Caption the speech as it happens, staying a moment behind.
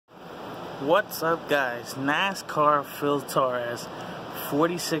What's up, guys? Nascar Phil Torres,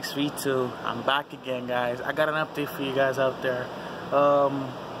 46 V2. I'm back again, guys. I got an update for you guys out there.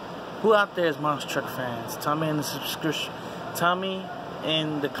 Who out there is monster truck fans? Tell me in the subscription. Tell me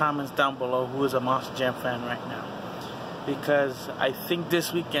in the comments down below who is a Monster Jam fan right now. Because I think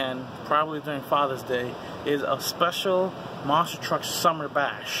this weekend, probably during Father's Day, is a special monster truck summer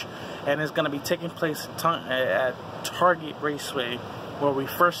bash, and it's going to be taking place at Target Raceway, where we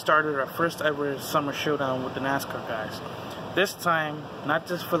first started our first ever summer showdown with the NASCAR guys. This time, not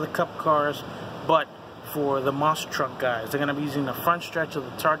just for the Cup cars, but for the monster truck guys. They're going to be using the front stretch of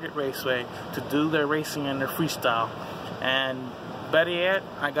the Target Raceway to do their racing and their freestyle. And better yet,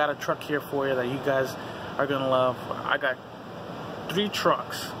 I got a truck here for you that you guys are going to love. I got 3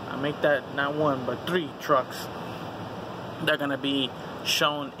 trucks. I make that not one, but 3 trucks. They're going to be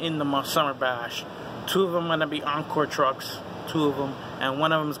shown in the summer bash. 2 of them are going to be encore trucks. 2 of them, and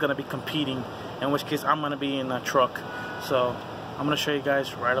 1 of them is going to be competing, in which case I'm going to be in that truck. So I'm going to show you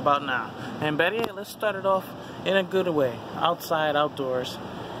guys right about now. And better yet, let's start it off in a good way, outside, outdoors,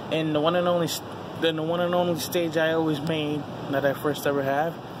 in the one and only stage I always made, that I first ever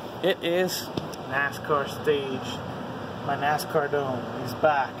have. It is NASCAR stage. My NASCAR dome is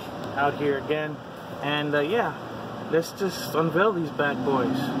back out here again, and yeah, let's just unveil these bad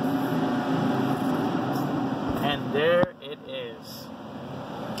boys. And there it is,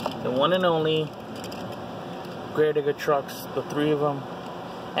 the one and only Gravedigger trucks, the 3 of them.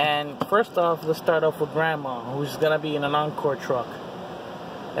 And first off, let's start off with Grandma, who's gonna be in an encore truck.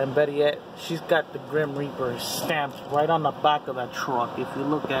 And better yet, she's got the Grim Reaper stamped right on the back of that truck. If you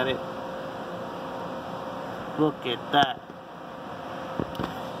look at it, look at that.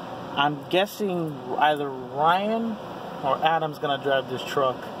 I'm guessing either Ryan or Adam's gonna drive this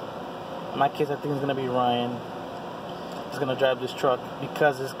truck. In my case, I think it's gonna be Ryan. He's gonna drive this truck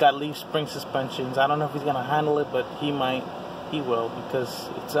because it's got leaf spring suspensions. I don't know if he's gonna handle it, but he might. He will, because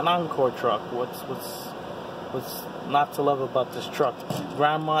it's an encore truck. What's not to love about this truck?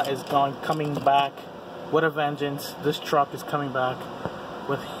 Grandma is coming back with a vengeance. This truck is coming back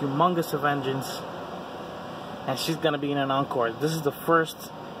with humongous vengeance, and she's gonna be in an encore. This is the first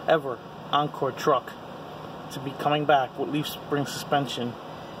ever encore truck to be coming back with leaf spring suspension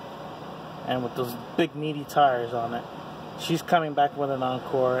and with those big meaty tires on it. She's coming back with an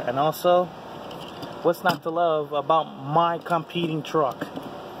encore. And also, what's not to love about my competing truck?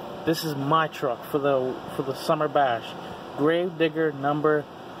 This is my truck for the summer bash. Gravedigger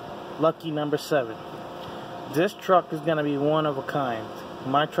lucky number 7. This truck is gonna be one of a kind.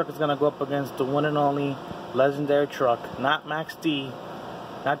 My truck is gonna go up against the one and only legendary truck, not Max D,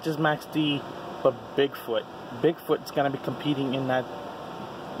 not just Max D, but Bigfoot. Bigfoot is gonna be competing in that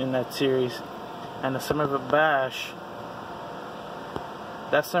series, and the summer bash.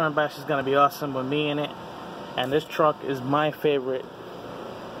 That summer bash is gonna be awesome with me in it, and this truck is my favorite.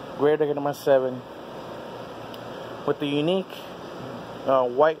 Gravedigger number 7 with the unique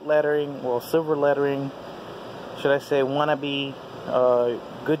white lettering, well, silver lettering, should I say, wannabe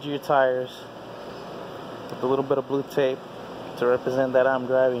Goodyear tires with a little bit of blue tape to represent that I'm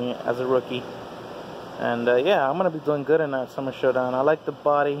driving it as a rookie. And yeah, I'm gonna be doing good in that summer showdown. I like the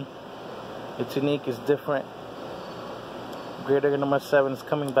body. It's unique. It's different. Gravedigger number 7 is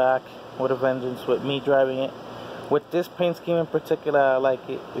coming back with a vengeance, with me driving it. With this paint scheme in particular, I like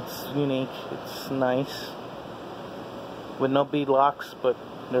it. It's unique. It's nice. With no bead locks, but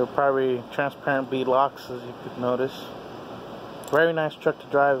they're probably transparent bead locks, as you could notice. Very nice truck to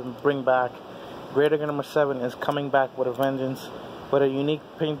drive and bring back. Gravedigger number 7 is coming back with a vengeance, with a unique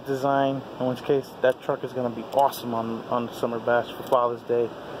paint design, in which case that truck is going to be awesome on the summer bash for Father's Day.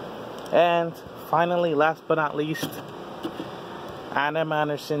 And finally, last but not least, Adam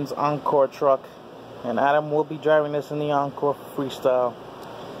Anderson's encore truck. And Adam will be driving this in the encore for freestyle.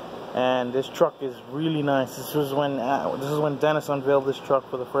 And this truck is really nice. This is when Dennis unveiled this truck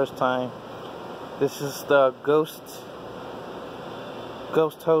for the first time. This is the Ghost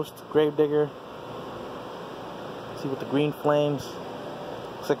Host Gravedigger. See, with the green flames.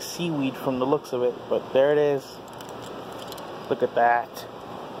 Looks like seaweed from the looks of it, but there it is. Look at that.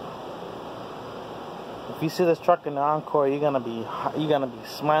 If you see this truck in the encore, you're gonna be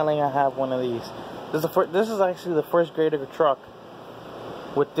smiling. I have one of these. This is actually the first Gravedigger truck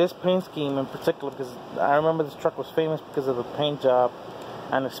with this paint scheme in particular, because I remember this truck was famous because of the paint job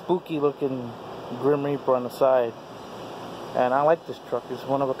and the spooky looking Grim Reaper on the side. And I like this truck. It's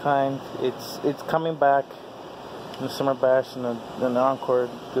one of a kind. It's coming back in the summer bash in the encore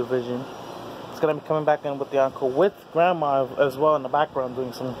division. It's gonna be coming back in with the encore with Grandma as well in the background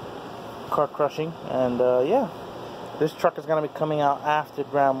doing some car crushing. And yeah, this truck is going to be coming out after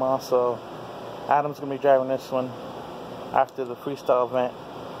Grandma, so Adam's gonna be driving this one after the freestyle event,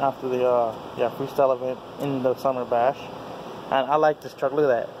 after the freestyle event in the Summer Bash. And I like this truck. Look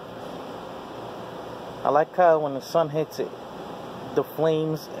at that. I like how when the sun hits it, the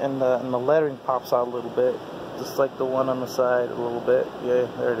flames and the lettering pops out a little bit, just like the one on the side a little bit. Yeah,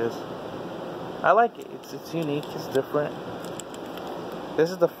 there it is. I like it. It's unique. It's different. This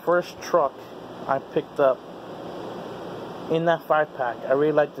is the first truck I picked up in that 5-pack. I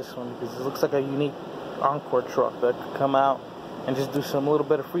really like this one because it looks like a unique encore truck that could come out and just do some little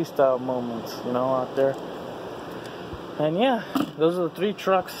bit of freestyle moments, you know, out there. And yeah, those are the 3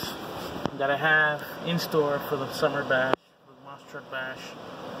 trucks that I have in store for the Summer Bash, for the Monster Truck Bash.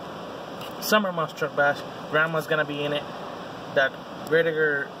 Summer Monster Truck Bash. Grandma's gonna be in it. That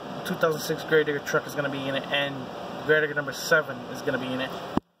Gradigger 2006 Gradigger truck is gonna be in it, and Gradigger number 7 is gonna be in it.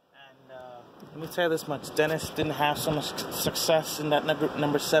 And let me tell you this much: Dennis didn't have so much success in that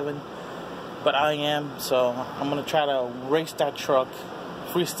number 7, but I am. So I'm gonna try to race that truck,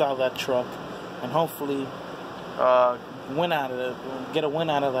 freestyle that truck, and hopefully win out of it, get a win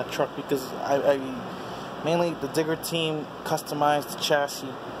out of that truck, because I mainly the Digger team customized the chassis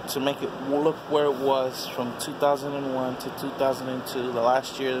to make it look where it was from 2001 to 2002, the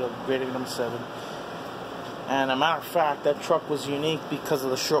last year of Gradigger number 7. And a matter of fact, that truck was unique because of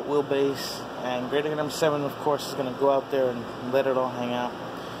the short wheelbase. And Gradigger number 7, of course, is going to go out there and let it all hang out.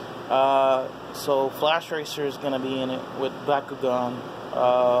 So Flash Racer is going to be in it with Bakugan.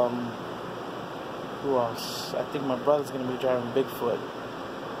 Who else? I think my brother's going to be driving Bigfoot.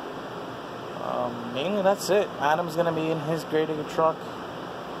 Mainly that's it. Adam's going to be in his Gradigger truck.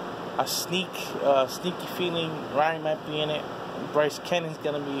 A sneaky feeling Ryan might be in it. Bryce Kenney's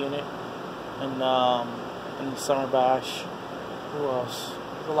going to be in it. And in the Summer Bash. Who else?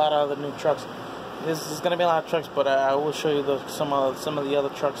 There's a lot of other new trucks. There's going to be a lot of trucks, but I will show you some of the other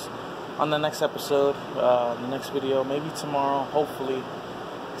trucks on the next episode, the next video, maybe tomorrow, hopefully,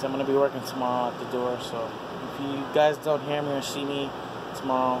 because I'm going to be working tomorrow at the door. So if you guys don't hear me or see me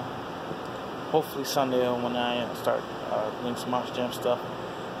tomorrow, hopefully Sunday when I start doing some Mosh Jam stuff.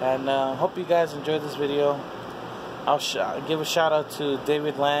 And hope you guys enjoyed this video. I'll give a shout out to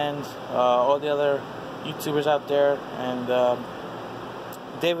David Land, all the other YouTubers out there, and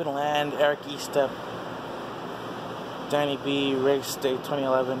David Land, Eric Estep, Danny B, Rig State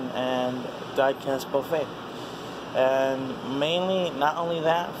 2011, and Diecast Buffet. And mainly, not only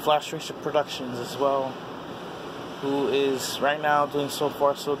that, Flash Racer Productions as well, who is right now doing so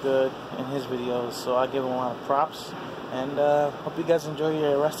far so good in his videos. So I give him a lot of props. And hope you guys enjoy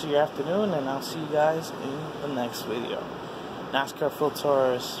the rest of your afternoon, and I'll see you guys in the next video. Nascar Phil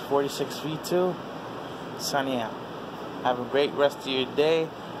Torres, 46V2, signing out. Have a great rest of your day.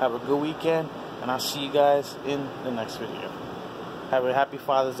 Have a good weekend, and I'll see you guys in the next video. Have a happy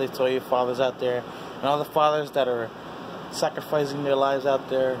Father's Day to all your fathers out there, and all the fathers that are sacrificing their lives out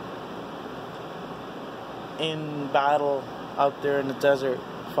there in battle, out there in the desert,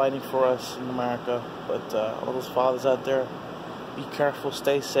 fighting for us in America. But all those fathers out there, be careful,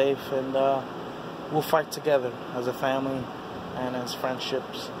 stay safe, and we'll fight together as a family and as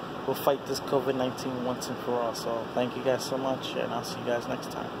friendships. We'll fight this COVID-19 once and for all. So thank you guys so much, and I'll see you guys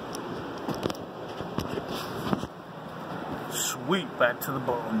next time. Sweet, back to the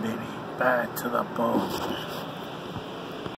bone, baby. Back to the bone.